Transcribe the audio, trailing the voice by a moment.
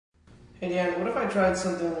Hey Dan, what if I tried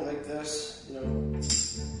something like this? You know,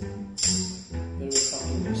 bit of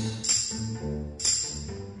funkiness.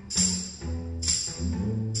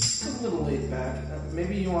 It's a little laid back.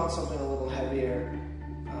 Maybe you want something a little heavier.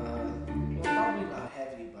 Well, probably not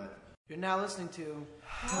heavy, but you're now listening to.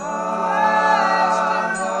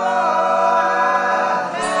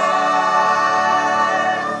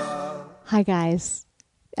 Hi guys,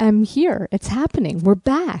 I'm here. It's happening. We're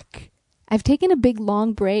back. I've taken a big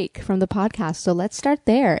long break from the podcast, so let's start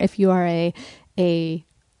there. If you are a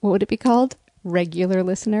what would it be called? Regular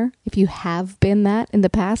listener. If you have been that in the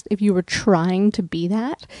past, if you were trying to be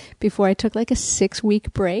that before I took like a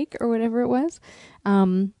 6-week break or whatever it was,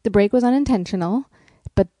 the break was unintentional.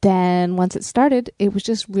 But then once it started, it was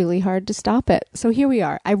just really hard to stop it. So here we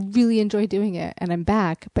are. I really enjoy doing it and I'm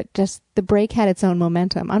back, but just the break had its own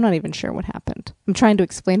momentum. I'm not even sure what happened. I'm trying to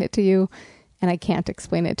explain it to you and I can't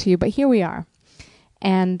explain it to you, but here we are.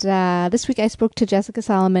 And this week I spoke to Jessica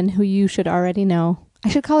Solomon, who you should already know. I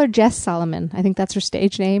should call her Jess Solomon. I think that's her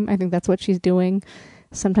stage name. I think that's what she's doing.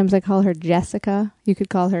 Sometimes I call her Jessica. You could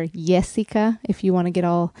call her Jessica if you want to get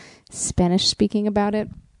all Spanish speaking about it.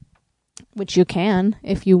 Which you can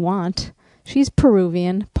if you want. She's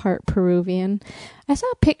Peruvian, part Peruvian. I saw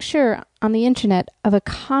a picture on the internet of a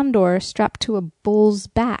condor strapped to a bull's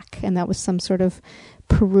back, and that was some sort of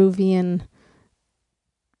Peruvian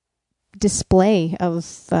display of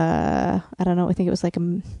I don't know. I think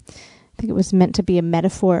it was meant to be a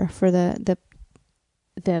metaphor for the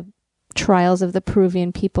trials of the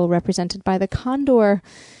Peruvian people represented by the condor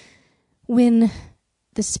when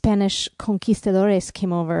the Spanish conquistadores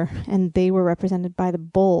came over and they were represented by the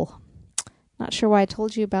bull. Not sure why I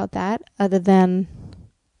told you about that other than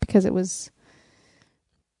because it was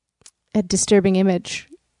a disturbing image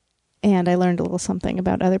and I learned a little something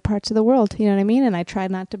about other parts of the world, you know what I mean? And I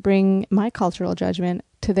tried not to bring my cultural judgment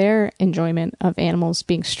to their enjoyment of animals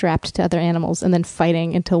being strapped to other animals and then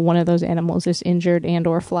fighting until one of those animals is injured and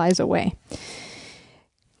or flies away.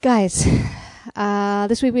 Guys,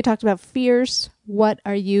 this week we talked about fears. What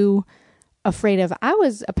are you afraid of? I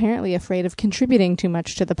was apparently afraid of contributing too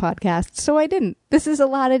much to the podcast, so I didn't. This is a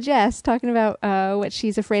lot of Jess talking about what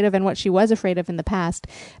she's afraid of and what she was afraid of in the past,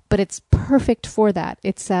 but it's perfect for that.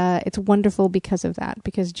 It's wonderful because of that,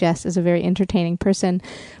 because Jess is a very entertaining person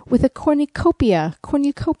with a cornucopia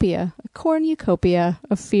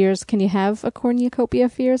of fears. Can you have a cornucopia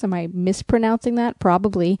of fears? Am I mispronouncing that?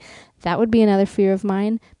 Probably. That would be another fear of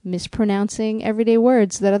mine, mispronouncing everyday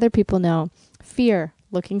words that other people know. Fear,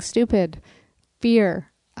 looking stupid. Fear.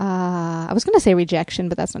 I was going to say rejection,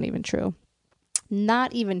 but that's not even true.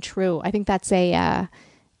 Not even true. I think that's a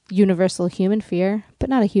universal human fear, but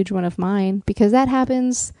not a huge one of mine, because that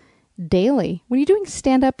happens daily. When you're doing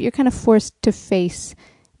stand-up, you're kind of forced to face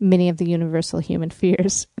many of the universal human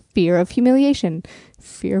fears. Fear of humiliation,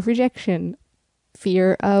 fear of rejection,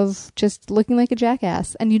 fear of just looking like a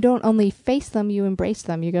jackass. And you don't only face them, you embrace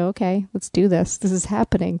them. You go, okay, let's do this. This is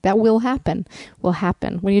happening. That will happen.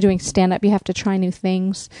 When you're doing stand-up, you have to try new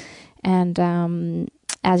things. And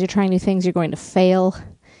as you're trying new things, you're going to fail.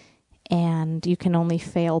 And you can only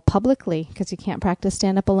fail publicly because you can't practice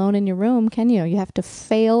stand-up alone in your room, can you? You have to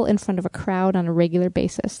fail in front of a crowd on a regular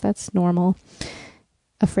basis. That's normal.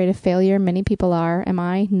 Afraid of failure? Many people are. Am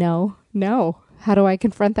I? No. How do I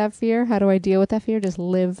confront that fear? How do I deal with that fear? Just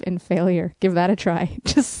live in failure. Give that a try.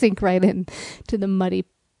 Just sink right in to the muddy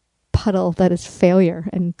puddle that is failure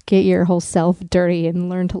and get your whole self dirty and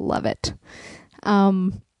learn to love it.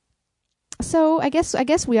 So I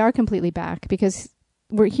guess we are completely back because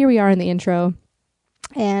we are in the intro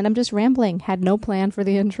and I'm just rambling. Had no plan for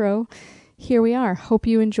the intro. Here we are. Hope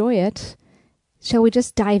you enjoy it. Shall we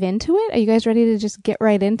just dive into it? Are you guys ready to just get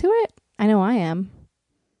right into it? I know I am.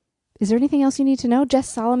 Is there anything else you need to know? Jess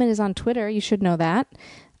Solomon is on Twitter. You should know that.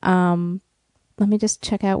 Let me just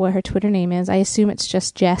check out what her Twitter name is. I assume it's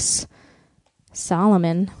just Jess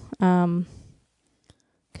Solomon. Because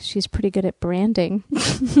she's pretty good at branding.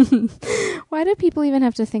 Why do people even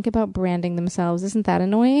have to think about branding themselves? Isn't that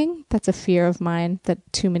annoying? That's a fear of mine,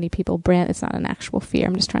 that too many people brand. It's not an actual fear.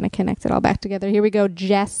 I'm just trying to connect it all back together. Here we go.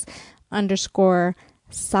 Jess_Salomon.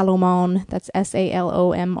 That's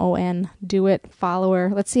Salomon. Do it. Follow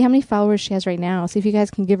her. Let's see how many followers she has right now. See if you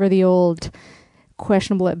guys can give her the old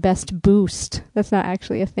questionable at best boost. That's not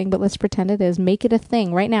actually a thing, but let's pretend it is. Make it a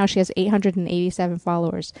thing. Right now she has 887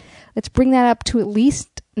 followers. Let's bring that up to at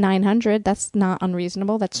least 900. That's not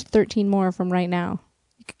unreasonable. That's 13 more from right now.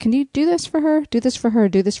 Can you do this for her? Do this for her.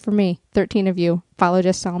 Do this for me. 13 of you. Follow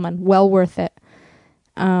Jess Solomon. Well worth it.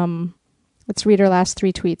 Let's read her last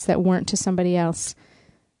 3 tweets that weren't to somebody else.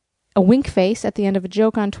 A wink face at the end of a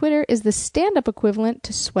joke on Twitter is the stand-up equivalent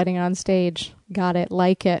to sweating on stage. Got it.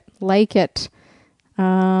 Like it.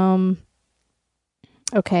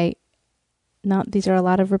 Okay. Now, these are a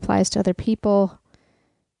lot of replies to other people.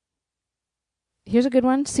 Here's a good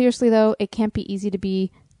one. Seriously, though, it can't be easy to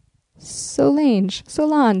be Solange,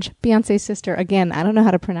 Beyonce's sister. Again, I don't know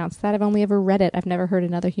how to pronounce that. I've only ever read it. I've never heard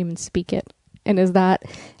another human speak it. And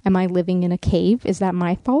am I living in a cave? Is that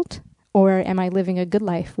my fault? Or am I living a good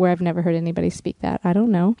life where I've never heard anybody speak that? I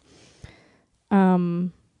don't know.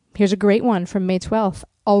 Here's a great one from May 12th.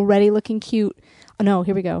 Already looking cute. Oh, no,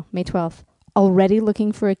 here we go. May 12th. Already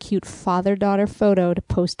looking for a cute father-daughter photo to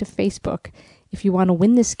post to Facebook. If you want to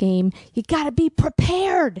win this game, you got to be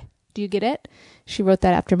prepared. Do you get it? She wrote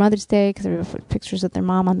that after Mother's Day because everybody put pictures of their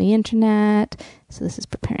mom on the internet. So this is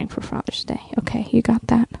preparing for Father's Day. Okay, you got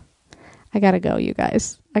that. I got to go, you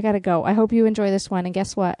guys. I got to go. I hope you enjoy this one. And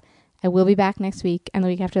guess what? I will be back next week, and the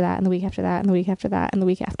week after that, and the week after that, and the week after that, and the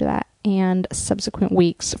week after that, and subsequent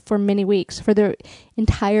weeks, for many weeks, for the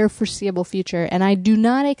entire foreseeable future. And I do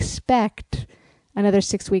not expect another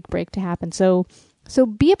 6-week break to happen. So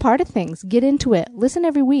be a part of things. Get into it. Listen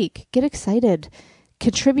every week. Get excited.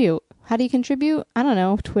 Contribute. How do you contribute? I don't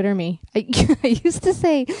know. Twitter me. I used to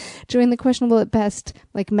say, join the questionable at best,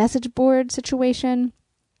 like message board situation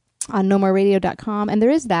on nomoreradio.com, and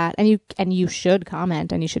there is that, and you should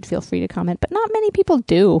comment, and you should feel free to comment, but not many people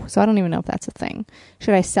do, so I don't even know if that's a thing.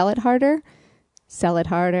 Should I sell it harder? Sell it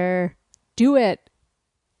harder. Do it.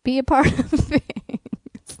 Be a part of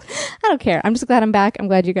things. I don't care. I'm just glad I'm back. I'm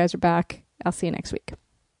glad you guys are back. I'll see you next week.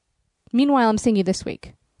 Meanwhile, I'm seeing you this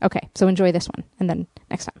week. Okay, so enjoy this one, and then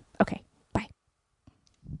next time. Okay, bye.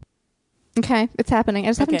 Okay, it's happening. I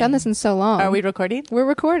just haven't done this in so long. Are we recording? We're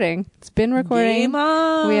recording. It's been recording. Game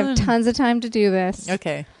on. We have tons of time to do this.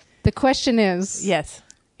 Okay. The question is... Yes.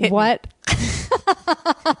 What?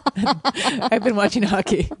 I've been watching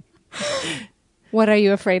hockey. What are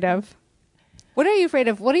you afraid of? What are you afraid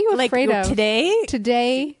of? What are you afraid of? Today?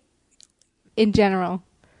 Today, in general.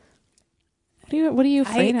 What are you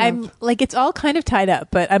afraid of? I'm like, it's all kind of tied up,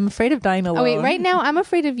 but I'm afraid of dying alone. Oh, wait, right now, I'm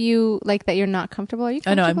afraid of you, like, that you're not comfortable. Are you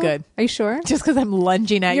comfortable? Oh, no, I'm good. Are you sure? Just because I'm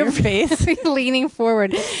lunging at your face. Leaning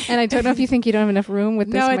forward. And I don't know if you think you don't have enough room with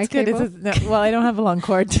this no, mic it's good. cable. Well, I don't have a long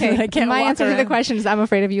cord. Okay. I can't My walk answer around. to the question is I'm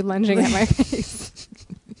afraid of you lunging at my face.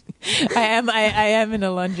 I am in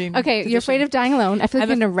a lunging Okay, position. you're afraid of dying alone. I feel like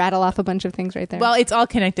you're going to rattle off a bunch of things right there. Well, it's all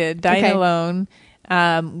connected. Dying alone,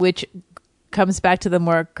 which comes back to the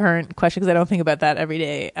more current question because I don't think about that every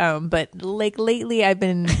day. But like lately, I've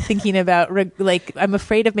been thinking about I'm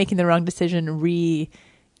afraid of making the wrong decision.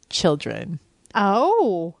 Children.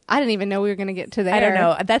 Oh, I didn't even know we were going to get to there. I don't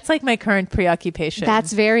know. That's like my current preoccupation.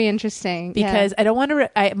 That's very interesting because I don't want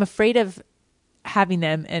to. I'm afraid of having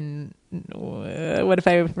them, and what if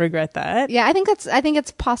I regret that? Yeah, I think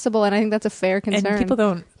it's possible, and I think that's a fair concern. And people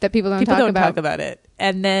don't talk about it,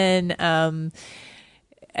 and then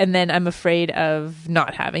I'm afraid of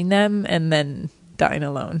not having them and then dying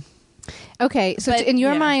alone. Okay, so in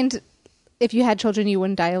your mind, if you had children, you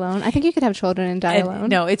wouldn't die alone. I think you could have children and die alone.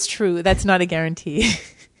 No, it's true. That's not a guarantee.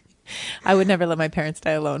 I would never let my parents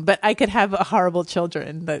die alone, but I could have horrible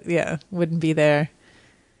children that wouldn't be there.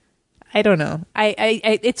 I don't know.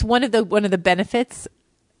 It's one of the benefits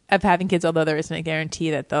of having kids, although there isn't a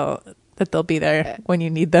guarantee that they'll be there when you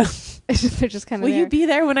need them. They're just kind of Will you be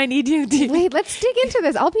there when I need you? Wait, let's dig into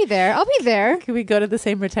this. I'll be there. Can we go to the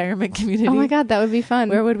same retirement community? Oh my God, that would be fun.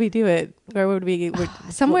 Where would we do it? Where would we?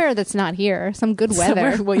 Somewhere that's not here. Some good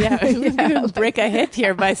weather. Somewhere, well, yeah. Break a hip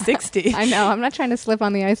here by 60. I know. I'm not trying to slip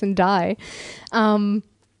on the ice and die. Yeah,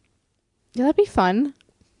 that'd be fun.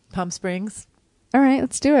 Palm Springs. All right,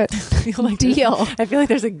 let's do it. Deal. I feel like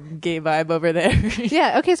there's a gay vibe over there.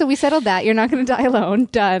 Yeah, okay, so we settled that. You're not going to die alone.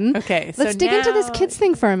 Done. Okay, let's dig into this kids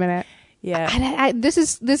thing for a minute. Yeah. This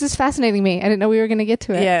is fascinating me. I didn't know we were going to get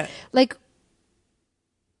to it. Yeah. Like,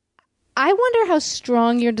 I wonder how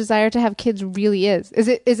strong your desire to have kids really is. Is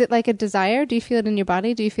it like a desire? Do you feel it in your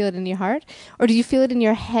body? Do you feel it in your heart? Or do you feel it in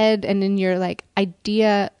your head and in your like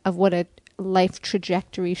idea of what a life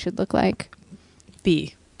trajectory should look like?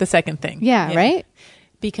 B. The second thing. Yeah, right?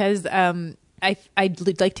 Because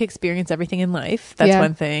I'd like to experience everything in life. That's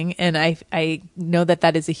one thing. And I know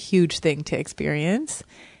that is a huge thing to experience.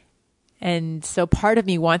 And so part of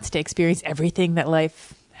me wants to experience everything that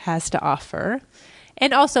life has to offer.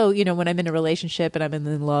 And also, when I'm in a relationship and I'm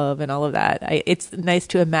in love and all of that, it's nice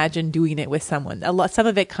to imagine doing it with someone. Some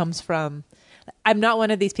of it comes from, I'm not one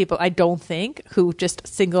of these people, I don't think, who just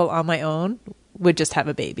single on my own would just have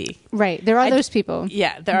a baby. Right. There are those people.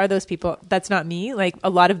 Yeah, there are those people. That's not me. Like a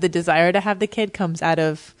lot of the desire to have the kid comes out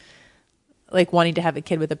of like wanting to have a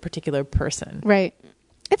kid with a particular person. Right.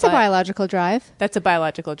 It's a biological drive. That's a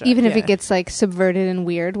biological drive. Even if it gets like subverted and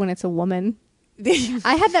weird when it's a woman.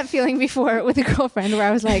 I had that feeling before with a girlfriend where I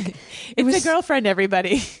was like, it's a girlfriend,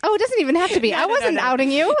 everybody. Oh, it doesn't even have to be. I wasn't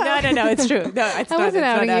outing you. No, it's true. No, I wasn't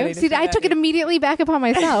outing you. See, I took it immediately back upon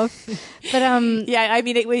myself. But yeah, I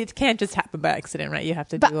mean, it can't just happen by accident, right? You have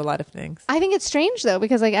to do a lot of things. I think it's strange though,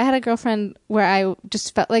 because like I had a girlfriend where I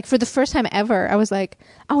just felt like for the first time ever, I was like,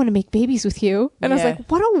 I want to make babies with you, and I was like,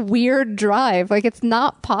 what a weird drive. Like it's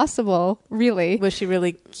not possible, really. Was she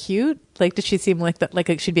really cute? Like, did she seem like that?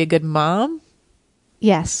 Like she'd be a good mom?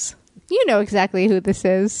 Yes. You know exactly who this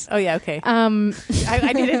is. Oh yeah, okay. I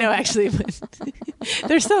need to know actually.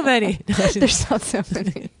 There's so many. There's so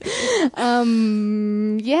many.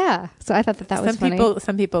 Yeah. So I thought that was funny.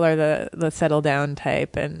 Some people are the settle down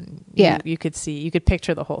type, and you could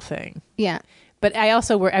picture the whole thing. Yeah. But I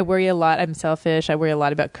also worry a lot. I'm selfish. I worry a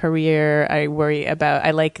lot about career. I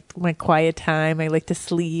like my quiet time. I like to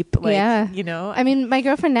sleep. Like, you know. I mean, my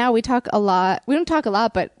girlfriend now, we talk a lot. We don't talk a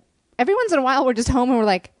lot, but every once in a while we're just home and we're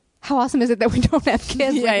like, how awesome is it that we don't have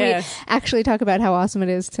kids? We actually talk about how awesome it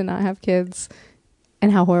is to not have kids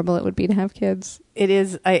and how horrible it would be to have kids. It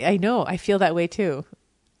is. I know. I feel that way too.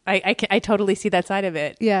 I totally see that side of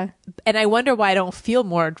it. Yeah. And I wonder why I don't feel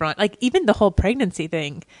more drawn. Like even the whole pregnancy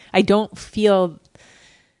thing, I don't feel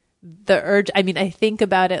the urge. I mean, I think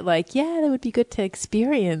about it like, yeah, that would be good to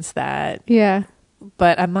experience that. Yeah.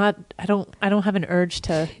 But I don't have an urge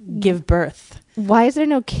to give birth. Why is there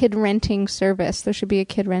no kid renting service? There should be a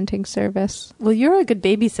kid renting service. Well, you're a good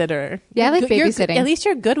babysitter. Yeah, I like babysitting. At least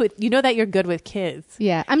you're good with, you know that you're good with kids.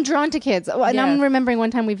 Yeah, I'm drawn to kids. Oh, and I'm remembering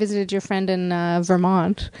one time we visited your friend in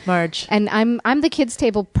Vermont. Marge. And I'm the kids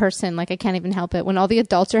table person. Like I can't even help it. When all the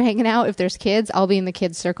adults are hanging out, if there's kids, I'll be in the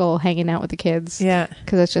kids circle hanging out with the kids. Yeah.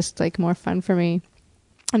 Because it's just like more fun for me.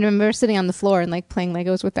 I remember sitting on the floor and like playing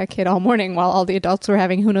Legos with that kid all morning while all the adults were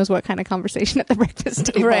having who knows what kind of conversation at the breakfast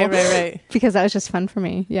table. Right. Because that was just fun for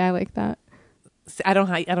me. Yeah, I like that. I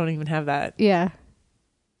don't even have that. Yeah.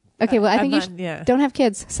 Okay, well, I think you don't have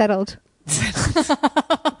kids. Settled.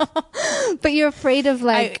 But you're afraid of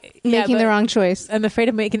making the wrong choice. I'm afraid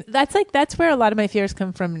of making. That's where a lot of my fears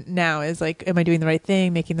come from now. Is like, am I doing the right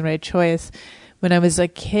thing, making the right choice? When I was a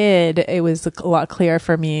kid, it was a lot clearer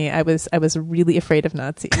for me. I was really afraid of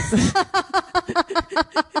Nazis.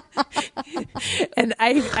 And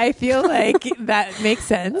I feel like that makes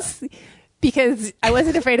sense because I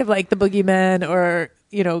wasn't afraid of like the boogeyman or,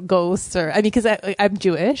 you know, ghosts or, I mean, because I'm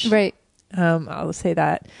Jewish. Right. I'll say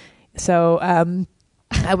that. So,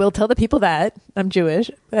 I will tell the people that I'm Jewish.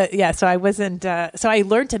 But yeah, so I wasn't, so I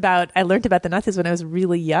learned about the Nazis when I was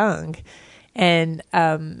really young. And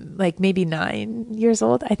like maybe 9 years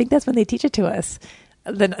old, I think that's when they teach it to us.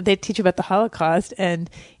 Then they teach you about the Holocaust, and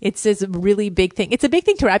it's this really big thing. It's a big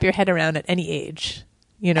thing to wrap your head around at any age,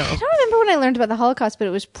 you know. I don't remember when I learned about the Holocaust, but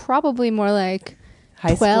it was probably more like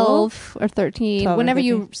 12 or 13. 12 whenever or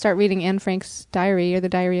 13. You start reading Anne Frank's diary or the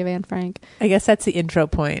Diary of Anne Frank. I guess that's the intro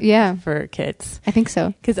point. Yeah. For kids. I think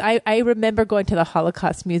so. Because I remember going to the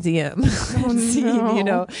Holocaust Museum. No. You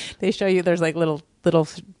know, they show you there's like little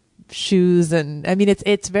shoes, and I mean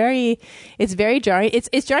it's very jarring.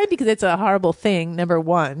 It's jarring because it's a horrible thing. Number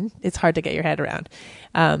one, it's hard to get your head around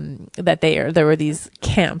that there were these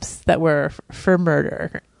camps that were for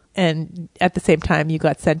murder, and at the same time you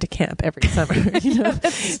got sent to camp every summer. You know,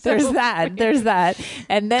 there's that,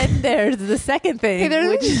 and then there's the second thing. Hey, there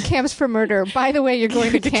are these camps for murder. By the way, you're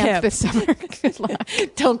going to camp this summer. Good luck.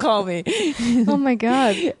 Don't call me. Oh my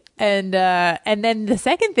God. And then the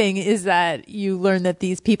second thing is that you learn that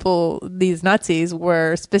these Nazis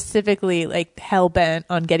were specifically like hell bent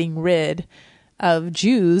on getting rid of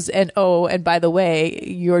Jews. And by the way,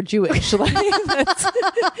 you're Jewish.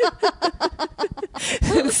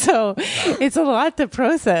 So it's a lot to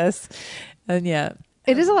process. And yeah.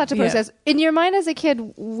 It is a lot to process. In your mind as a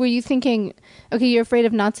kid, were you thinking, okay, you're afraid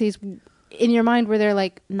of Nazis? In your mind, were there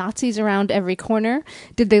like Nazis around every corner?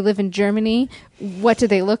 Did they live in Germany? What did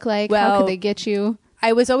they look like? How could they get you?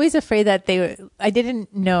 I was always afraid that I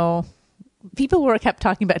didn't know. People kept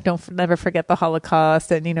talking about never forget the Holocaust,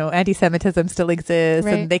 and you know, anti-Semitism still exists,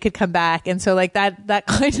 and they could come back. And so like that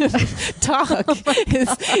kind of talk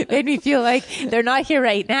made me feel like they're not here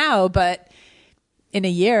right now, but in a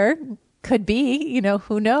year could be, you know,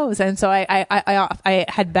 who knows? And so I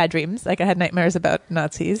had bad dreams. Like I had nightmares about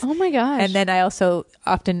Nazis. Oh my gosh. And then I also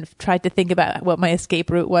often tried to think about what my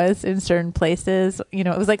escape route was in certain places. You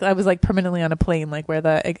know, it was like I was like permanently on a plane, like where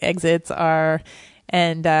the exits are.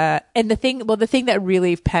 And the thing that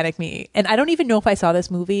really panicked me, and I don't even know if I saw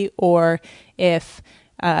this movie or if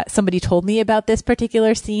somebody told me about this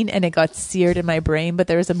particular scene and it got seared in my brain. But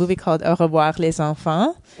there was a movie called Au revoir les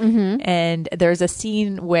enfants. And there's a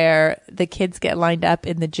scene where the kids get lined up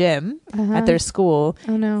in the gym at their school.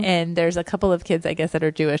 Oh, no. And there's a couple of kids, I guess, that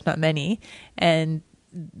are Jewish, not many. And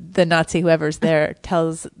the Nazi, whoever's there,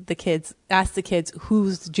 asks the kids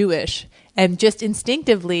who's Jewish. And just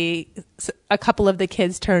instinctively, a couple of the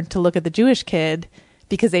kids turn to look at the Jewish kid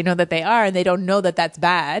because they know that they are, and they don't know that that's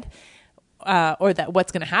bad, or that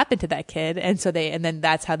what's going to happen to that kid. And then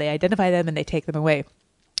that's how they identify them and they take them away.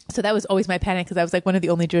 So that was always my panic because I was like one of the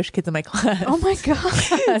only Jewish kids in my class. Oh my God.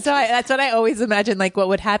 So that's what I always imagined, like what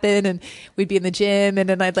would happen. And we'd be in the gym and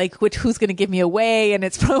then I'd like, who's going to give me away? And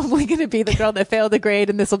it's probably going to be the girl that failed the grade.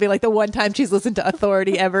 And this will be like the one time she's listened to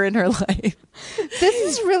authority ever in her life. This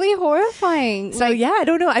is really horrifying. So yeah, I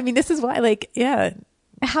don't know. I mean, this is why, like, yeah.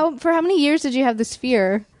 For how many years did you have this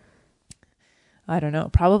fear? I don't know.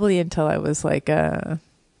 Probably until I was like,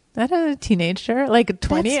 I don't know, a teenager, like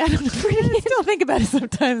 20. I don't know. I still think about it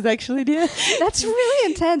sometimes, actually. Do you? That's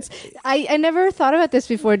really intense. I never thought about this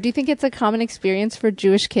before. Do you think it's a common experience for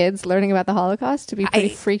Jewish kids learning about the Holocaust to be pretty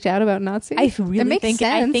freaked out about Nazis? I really think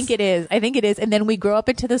I think it is. I think it is. And then we grow up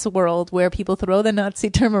into this world where people throw the Nazi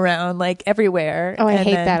term around like everywhere. Oh, I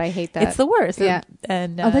hate that. I hate that. It's the worst. Yeah.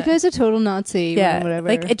 And that guy's a total Nazi. Yeah. Whatever.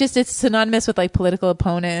 Like it's synonymous with like political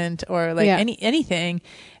opponent or like anything.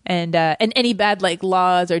 And any bad like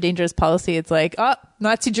laws or dangerous policy, it's like, oh,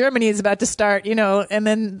 Nazi Germany is about to start, and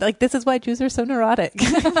then like, this is why Jews are so neurotic.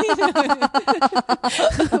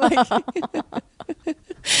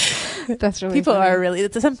 That's really people funny. are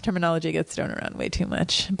really, some terminology gets thrown around way too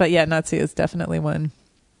much, but yeah, Nazi is definitely one.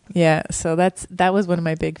 Yeah. So that was one of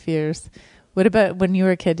my big fears. What about when you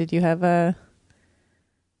were a kid? Did you have I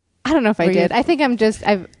don't know if I did. I think I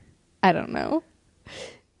don't know.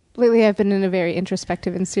 Lately, I've been in a very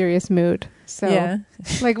introspective and serious mood. So,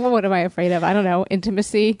 like, what am I afraid of? I don't know.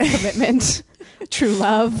 Intimacy, commitment, true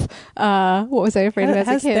love. What was I afraid of as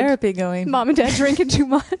a kid? How's therapy going? Mom and dad drinking too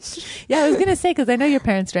much. Yeah, I was going to say, because I know your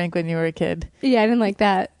parents drank when you were a kid. Yeah, I didn't like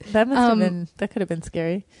that. That could have been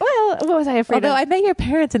scary. Well, what was I afraid of? Although I met your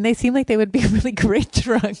parents and they seem like they would be really great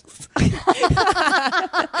drunks. But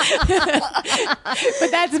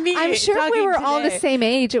that's me. I'm sure if we were all the same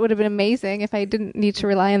age, it would have been amazing if I didn't need to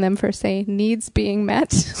rely on them for, say, needs being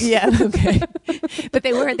met. Yeah, okay. But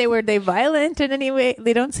were they violent in any way?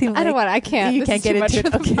 They don't seem like... I can't. You can't get into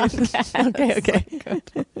it. Okay.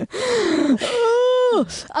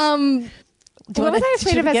 What was I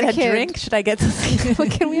afraid of as a kid? Drink? Should I get some? Well,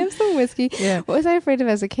 can we have some whiskey? Yeah. What was I afraid of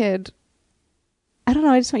as a kid? I don't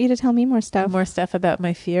know. I just want you to tell me more stuff. More stuff about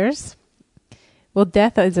my fears? Well,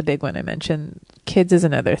 death is a big one I mentioned. Kids is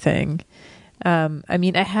another thing. I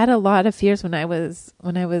mean, I had a lot of fears when I was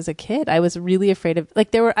a kid. I was really afraid of,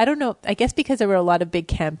 like, there were, I don't know, I guess because there were a lot of big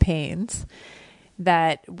campaigns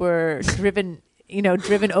that were driven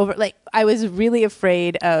over, like, I was really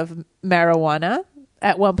afraid of marijuana.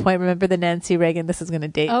 At one point, remember the Nancy Reagan, this is going to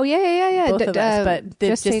date both of us, but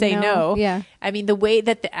just say no. Yeah. I mean, the way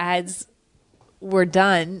that the ads were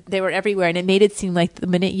done, they were everywhere, and it made it seem like the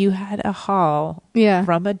minute you had a haul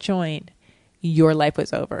from a joint, your life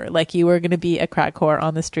was over. Like, you were going to be a crack whore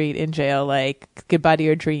on the street, in jail, like, goodbye to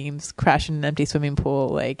your dreams, crash in an empty swimming pool.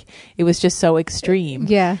 Like, it was just so extreme.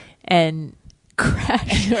 Yeah. And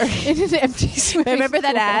crash in an empty swimming pool. Remember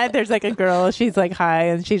that ad? There's like a girl, she's like high,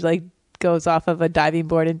 and she's like goes off of a diving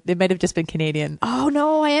board, and it might have just been Canadian. Oh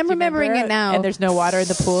no, I am remembering it now. And there's no water in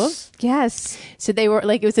the pool. Yes. So they were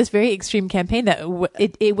like, it was this very extreme campaign that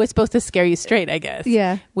it was supposed to scare you straight, I guess.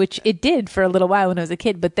 Yeah. Which it did for a little while when I was a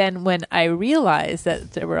kid. But then when I realized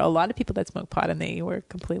that there were a lot of people that smoked pot and they were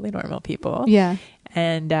completely normal people. Yeah.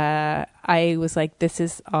 And I was like, this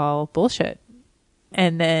is all bullshit.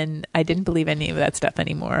 And then I didn't believe any of that stuff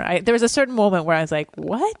anymore. There was a certain moment where I was like,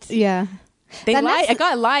 what? Yeah. I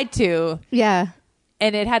got lied to. Yeah.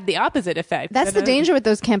 And it had the opposite effect. That's the danger with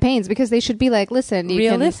those campaigns, because they should be like, listen, you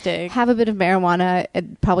realistic. Can have a bit of marijuana.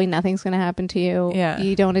 Probably nothing's going to happen to you. Yeah.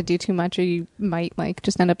 You don't want to do too much, or you might like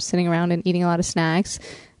just end up sitting around and eating a lot of snacks.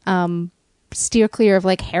 Steer clear of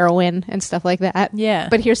like heroin and stuff like that. Yeah.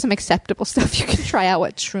 But here's some acceptable stuff you can try out.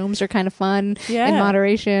 What shrooms are kind of fun in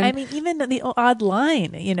moderation. I mean, even the odd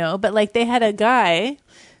line, but like they had a guy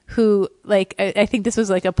who, like, I think this was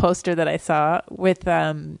like a poster that I saw with,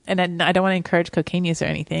 and I don't want to encourage cocaine use or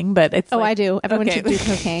anything, but it's I do. Everyone should do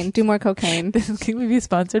cocaine. Do more cocaine. Can we be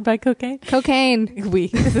sponsored by cocaine? Cocaine.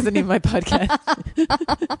 This isn't even my podcast.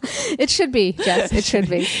 It should be, Jess. It should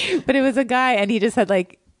be. But it was a guy, and he just had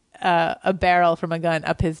like a barrel from a gun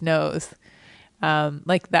up his nose.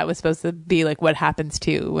 Like that was supposed to be like what happens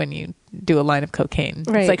to when you do a line of cocaine.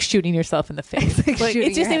 Right. It's like shooting yourself in the face.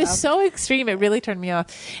 It was so extreme. It really turned me off.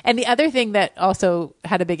 And the other thing that also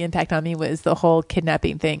had a big impact on me was the whole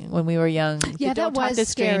kidnapping thing when we were young. Yeah, Don't that talk was to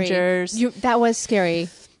scary. strangers. That was scary.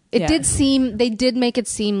 It did seem, they did make it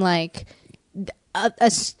seem like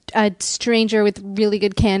a stranger with really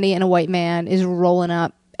good candy and a white man is rolling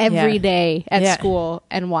up every day at school,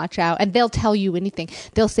 and watch out. And they'll tell you anything.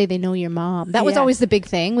 They'll say they know your mom. That was always the big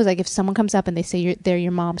thing, was like if someone comes up and they say they're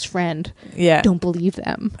your mom's friend, don't believe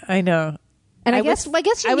them. I know. And I guess you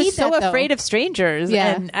I was need so that, afraid of strangers.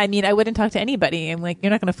 Yeah. And I mean, I wouldn't talk to anybody. I'm like, you're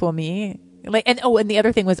not going to fool me. Like, and the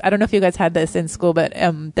other thing was, I don't know if you guys had this in school, but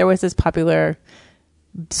there was this popular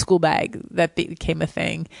school bag that became a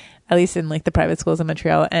thing, at least in like the private schools in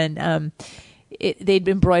Montreal. And they'd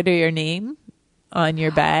embroider your name on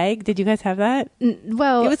your bag. Did you guys have that?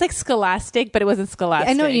 Well, it was like Scholastic, but it wasn't Scholastic.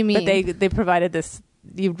 I know what you mean. But they provided this.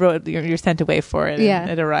 You wrote, you're sent away for it. And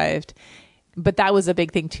it arrived. But that was a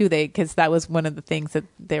big thing too. Because that was one of the things that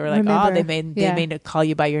they were like, they made it call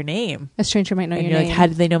you by your name. A stranger might know and your you're name. Like, how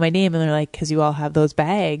did they know my name? And they're like, because you all have those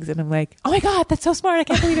bags. And I'm like, oh my god, that's so smart! I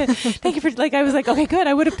can't believe it. Thank you for like. I was like, okay, good.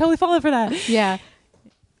 I would have totally fallen for that. Yeah.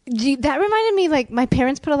 That reminded me, like, my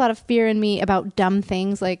parents put a lot of fear in me about dumb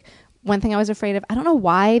things. Like, one thing I was afraid of, I don't know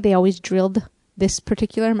why they always drilled this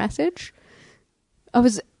particular message.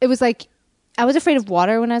 It was like, I was afraid of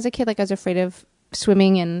water when I was a kid. Like, I was afraid of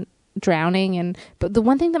swimming and drowning. But the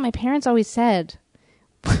one thing that my parents always said,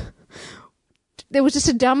 there was just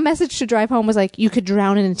a dumb message to drive home, was like, you could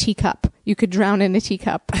drown in a teacup. You could drown in a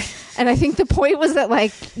teacup. And I think the point was that,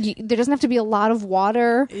 like, there doesn't have to be a lot of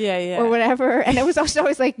water or whatever. And it was also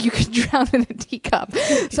always like, you could drown in a teacup.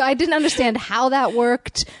 So I didn't understand how that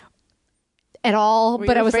worked at all.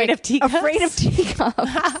 But I was afraid like, of teacups? Afraid of teacups.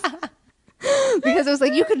 Because it was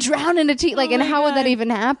like, you could drown in a teacup. Like, and how would that even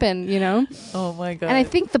happen, you know? Oh my God. And I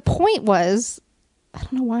think the point was, I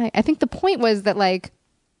don't know why. I think the point was that, like,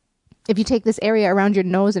 if you take this area around your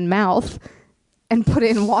nose and mouth and put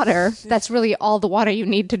it in water, that's really all the water you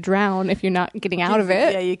need to drown if you're not getting out of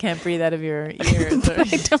it. Yeah, you can't breathe out of your ears.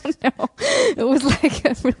 I don't know. It was like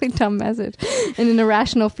a really dumb message. And an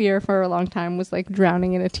irrational fear for a long time was like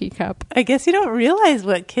drowning in a teacup. I guess you don't realize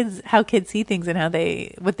how kids see things and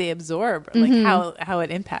what they absorb, like how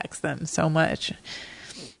it impacts them so much.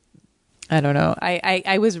 I don't know.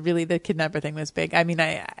 I was really, the kidnapper thing was big. I mean,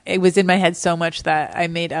 it was in my head so much that I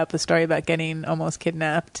made up a story about getting almost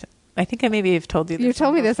kidnapped. I think I maybe have told you this. You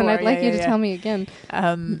told me this, and I'd like you to tell me again.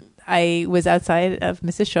 I was outside of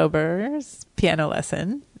Mrs. Schober's piano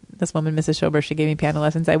lesson. This woman, Mrs. Schober, she gave me piano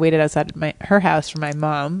lessons. I waited outside her house for my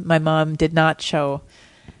mom. My mom did not show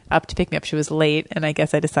up to pick me up. She was late, and I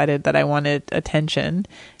guess I decided that I wanted attention.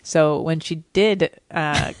 So when she did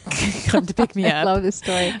come to pick me up, I love this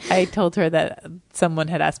story. I told her that someone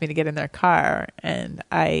had asked me to get in their car, and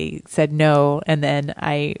I said no, and then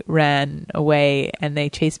I ran away, and they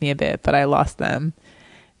chased me a bit, but I lost them.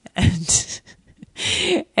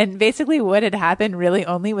 And basically what had happened really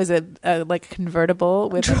only was a convertible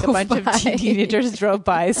with like a bunch of teenagers drove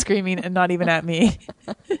by screaming and not even at me.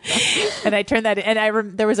 And I turned that in,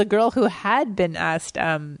 and there was a girl who had been asked,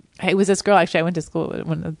 it was this girl, actually, I went to school with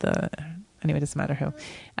one of the, anyway, it doesn't matter who,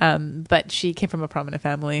 but she came from a prominent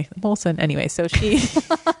family, Molson, anyway, so she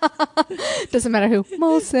doesn't matter who,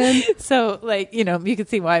 Molson. So, like, you know, you could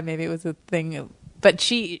see why maybe it was a thing, but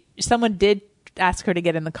someone did ask her to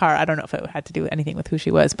get in the car. I don't know if it had to do anything with who she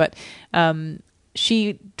was, but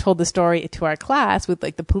she told the story to our class with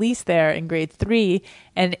like the police there in grade 3,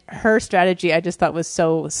 and her strategy I just thought was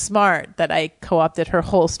so smart that I co-opted her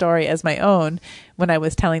whole story as my own when I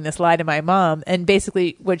was telling this lie to my mom. And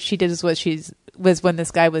basically what she did was when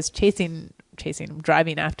this guy was driving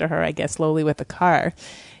after her, I guess slowly with the car,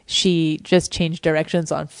 she just changed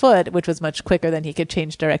directions on foot, which was much quicker than he could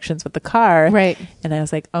change directions with the car. Right. And I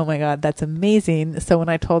was like, oh my God, that's amazing. So when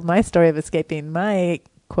I told my story of escaping my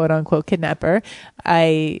quote unquote kidnapper,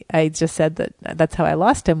 I just said that's how I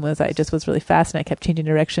lost him, was I just was really fast and I kept changing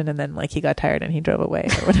direction, and then like he got tired and he drove away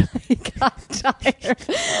or whatever. He got tired.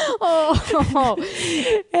 Oh.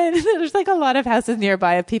 And there's like a lot of houses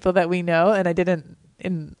nearby of people that we know, and I didn't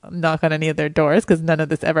knock on any of their doors because none of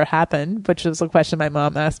this ever happened, which was a question my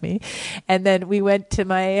mom asked me. And then we went to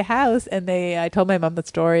my house, and I told my mom the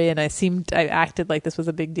story, and I acted like this was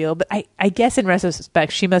a big deal, but I guess in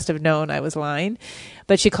retrospect she must have known I was lying.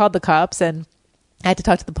 But she called the cops, and I had to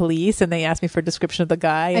talk to the police, and they asked me for a description of the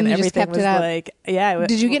guy, and everything was like, yeah.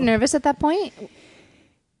 Did you get nervous at that point?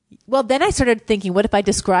 Well, then I started thinking, what if I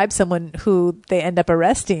describe someone who they end up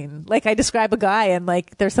arresting? Like I describe a guy and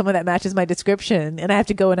like there's someone that matches my description and I have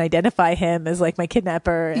to go and identify him as like my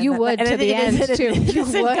kidnapper. You would to the end too. You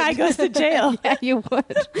would. Guy goes to jail. Yeah, you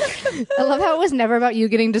would. I love how it was never about you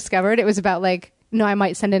getting discovered. It was about like, no, I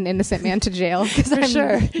might send an innocent man to jail because I'm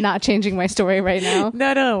sure not changing my story right now.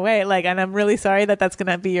 No, wait. Like, and I'm really sorry that that's going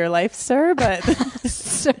to be your life, sir. But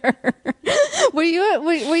sir, were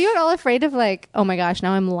you at all afraid of like, oh my gosh,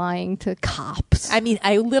 now I'm lying to cops? I mean,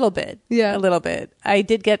 a little bit. Yeah, a little bit. I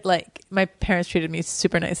did get like my parents treated me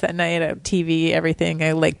super nice that night. TV, everything.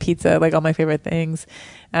 I like pizza, like all my favorite things.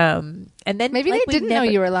 And then maybe like, they didn't know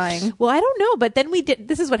you were lying. Well, I don't know, but then we did.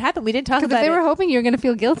 This is what happened. We didn't talk about it. They were hoping you were going to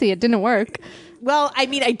feel guilty. It didn't work. Well, I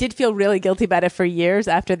mean, I did feel really guilty about it for years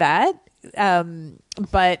after that.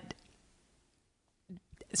 But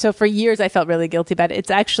so for years, I felt really guilty about it. It's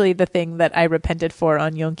actually the thing that I repented for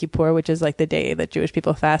on Yom Kippur, which is like the day that Jewish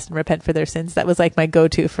people fast and repent for their sins. That was like my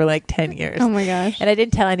go-to for like 10 years. Oh my gosh. And I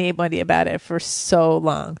didn't tell anybody about it for so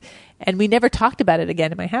long. And we never talked about it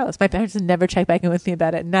again in my house. My parents never checked back in with me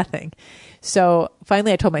about it. Nothing. So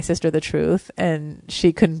finally I told my sister the truth and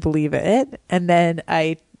she couldn't believe it. And then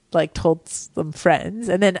I like told some friends.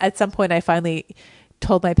 And then at some point I finally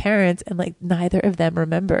told my parents and like neither of them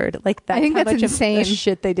remembered. Like that's I think how that's much insane. of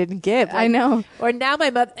shit they didn't give. Like, I know. Or now my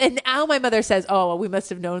mother says, "Oh, well, we must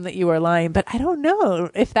have known that you were lying." But I don't know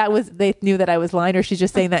if that was they knew that I was lying or she's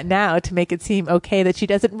just saying that now to make it seem okay that she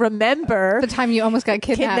doesn't remember the time you almost got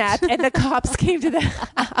kidnapped and the cops came to the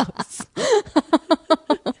house.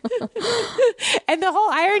 And the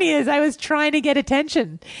whole irony is I was trying to get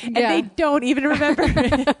attention and they don't even remember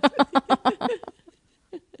it.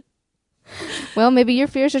 Well, maybe your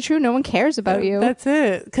fears are true. No one cares about you. That's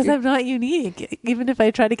it. Because I'm not unique. Even if I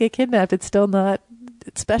try to get kidnapped, it's still not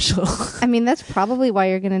special. I mean, that's probably why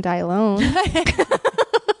you're going to die alone.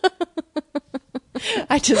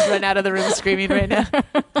 I just run out of the room screaming right now.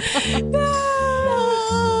 No!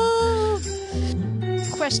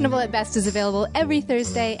 Questionable at Best is available every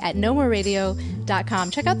Thursday at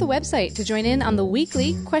nomoreradio.com. Check out the website to join in on the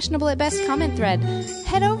weekly Questionable at Best comment thread.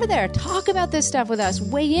 Head over there. Talk about this stuff with us.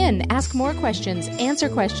 Weigh in. Ask more questions. Answer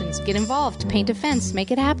questions. Get involved. Paint a fence.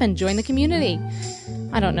 Make it happen. Join the community.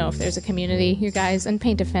 I don't know if there's a community, you guys, and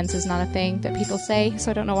paint a fence is not a thing that people say,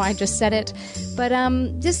 so I don't know why I just said it. But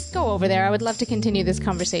just go over there. I would love to continue this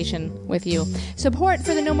conversation with you. Support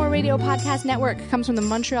for the No More Radio Podcast Network comes from the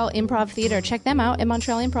Montreal Improv Theater. Check them out at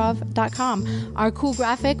montrealimprov.com. Our cool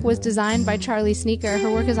graphic was designed by Charlie Sneaker.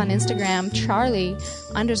 Her work is on Instagram,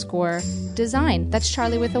 Charlie_design. That's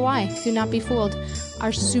Charlie with a Y. Do not be fooled.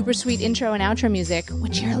 Our super sweet intro and outro music,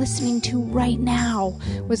 which you're listening to right now,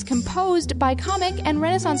 was composed by comic and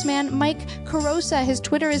Renaissance man Mike Carosa. His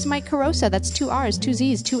Twitter is Mike Carosa. That's 2 R's, 2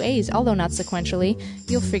 Z's, 2 A's, although not sequentially.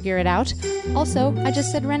 You'll figure it out. Also, I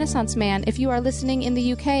just said Renaissance man. If you are listening in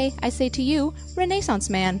the UK, I say to you, Renaissance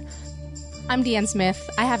man. I'm Deanne Smith.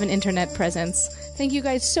 I have an internet presence. Thank you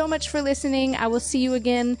guys so much for listening. I will see you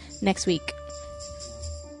again next week.